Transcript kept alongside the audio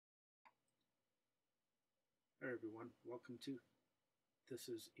Hi everyone, welcome to This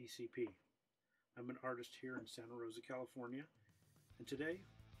is ECP. I'm an artist here in Santa Rosa, California, and today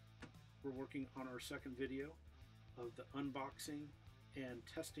we're working on our second video of the unboxing and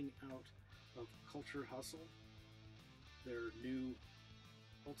testing out of Culture Hustle, their new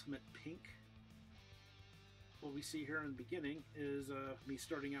Ultimate Pink. What we see here in the beginning is me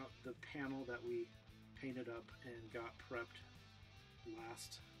starting out the panel that we painted up and got prepped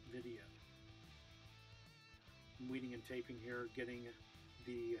last video. I'm weeding and taping here, getting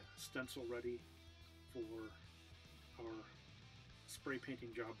the stencil ready for our spray painting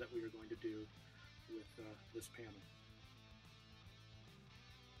job that we are going to do with this panel.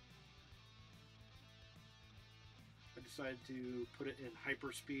 I decided to put it in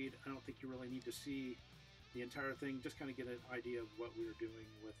hyperspeed. I don't think you really need to see the entire thing, just kind of get an idea of what we are doing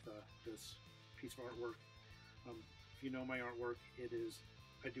with this piece of artwork. If you know my artwork,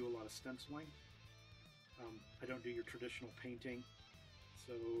 I do a lot of stenciling. I don't do your traditional painting,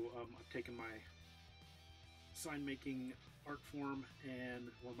 so I've taken my sign making art form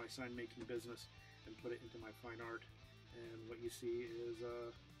or my sign making business and put it into my fine art, and what you see is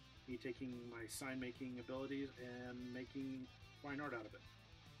me taking my sign making abilities and making fine art out of it.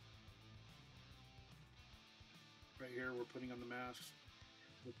 Right here we're putting on the masks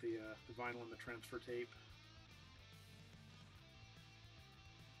with the vinyl and the transfer tape.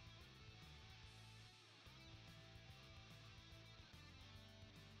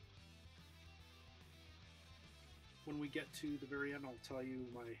 When we get to the very end, I'll tell you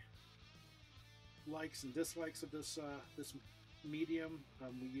my likes and dislikes of this this medium.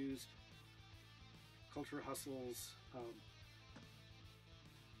 We used Culture Hustle's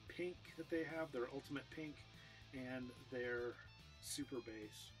pink that they have, their Ultimate Pink, and their Super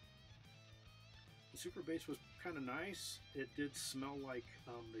Base. The Super Base was kind of nice. It did smell like,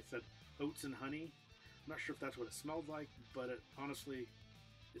 they said, oats and honey. I'm not sure if that's what it smelled like, but honestly,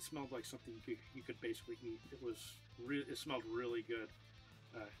 it smelled like something you could basically eat. It smelled really good,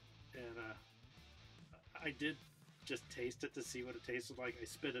 and I did just taste it to see what it tasted like. I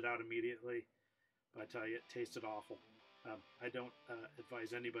spit it out immediately, but I tell you, it tasted awful. I don't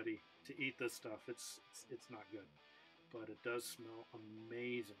advise anybody to eat this stuff. It's not good, but it does smell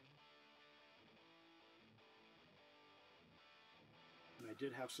amazing. And I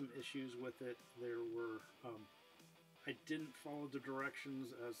did have some issues with it. There were I didn't follow the directions,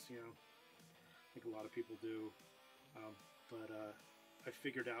 as you know, like a lot of people do, but I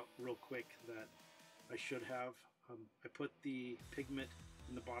figured out real quick that I should have. I put the pigment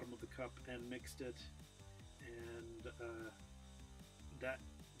in the bottom of the cup and mixed it, and that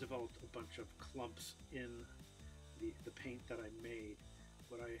developed a bunch of clumps in the paint that I made.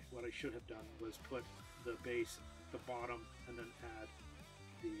 What I should have done was put the base at the bottom and then add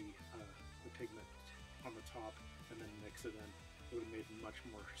the pigment on the top and then mix it in. It would have made much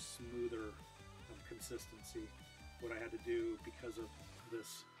more smoother consistency. What I had to do because of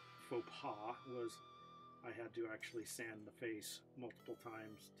this faux pas was I had to actually sand the face multiple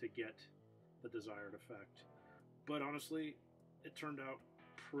times to get the desired effect. But honestly, it turned out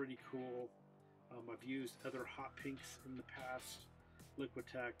pretty cool. I've used other hot pinks in the past,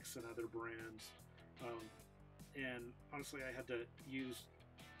 Liquitex and other brands, and honestly I had to use,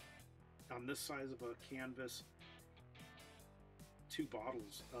 on this size of a canvas, 2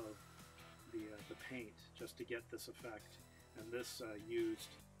 bottles of the paint just to get this effect, and this used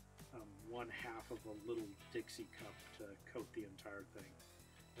 1/2 of a little Dixie cup to coat the entire thing.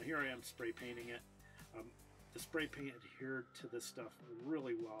 Now here I am spray painting it. The spray paint adhered to this stuff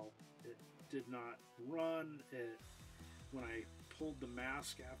really well. It did not run. When I pulled the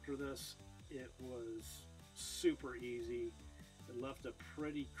mask after this, it was super easy. It left a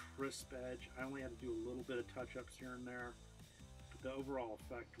pretty crisp edge. I only had to do a little bit of touch-ups here and there, but the overall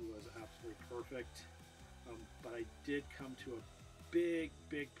effect was absolutely perfect. But I did come to a big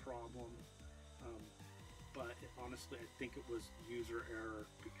problem, but honestly I think it was user error,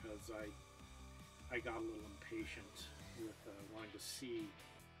 because I got a little impatient with wanting to see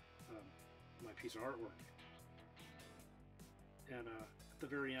my piece of artwork. And at the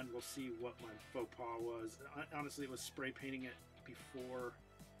very end we'll see what my faux pas was. Honestly, it was spray painting it before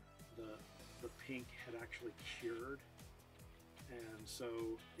the pink had actually cured, and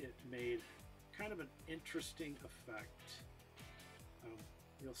so it made kind of an interesting effect.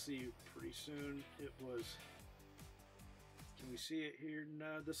 You'll see pretty soon. It was, can we see it here?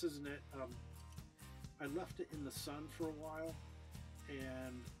 No, this isn't it. I left it in the sun for a while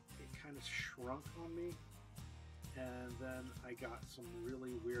and it kind of shrunk on me, and then I got some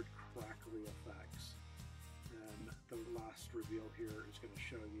really weird crackly effects. And the last reveal here is going to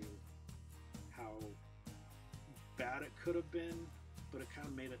show you how bad it could have been, but it kind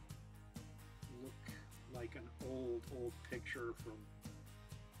of made it look like an old picture from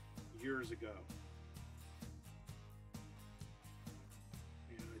years ago.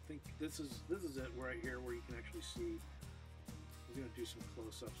 And I think this is it right here where you can actually see. We're going to do some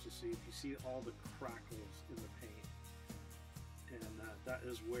close-ups to see if you see all the crackles in the paint, and that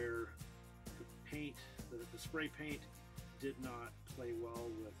is where the paint, the spray paint, did not play well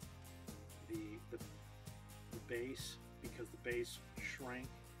with the base, because the base shrank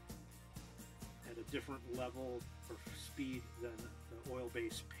at a different level or speed than the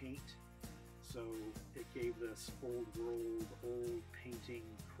oil-based paint, so it gave this old world, old painting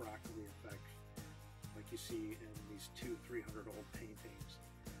crackly effect like you see in these 200-300 old paintings.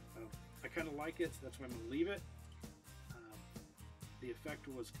 I kind of like it, so that's why I'm going to leave it. The effect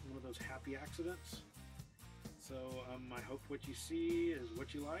was one of those happy accidents. So I hope what you see is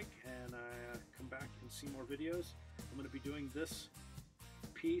what you like, and come back and see more videos. I'm going to be doing this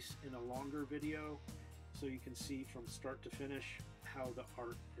piece in a longer video so you can see from start to finish how the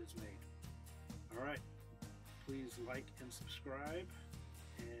art is made. Alright, please like and subscribe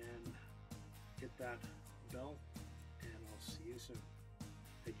and hit that bell, and I'll see you soon.